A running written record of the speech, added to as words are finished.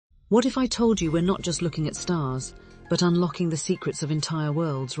What if I told you we're not just looking at stars, but unlocking the secrets of entire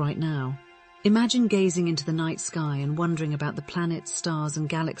worlds right now? Imagine gazing into the night sky and wondering about the planets, stars, and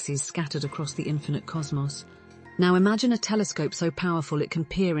galaxies scattered across the infinite cosmos. Now imagine a telescope so powerful it can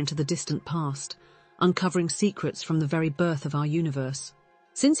peer into the distant past, uncovering secrets from the very birth of our universe.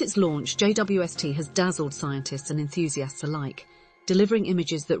 Since its launch, JWST has dazzled scientists and enthusiasts alike, delivering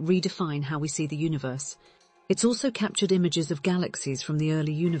images that redefine how we see the universe. It's also captured images of galaxies from the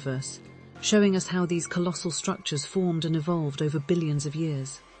early universe, showing us how these colossal structures formed and evolved over billions of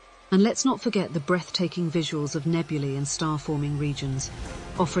years. And let's not forget the breathtaking visuals of nebulae and star-forming regions,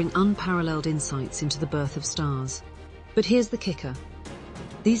 offering unparalleled insights into the birth of stars. But here's the kicker.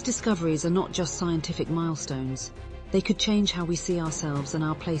 These discoveries are not just scientific milestones. They could change how we see ourselves and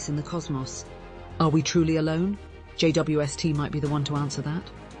our place in the cosmos. Are we truly alone? JWST might be the one to answer that.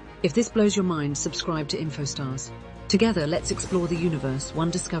 If this blows your mind, subscribe to InfoStars. Together, let's explore the universe, one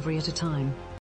discovery at a time.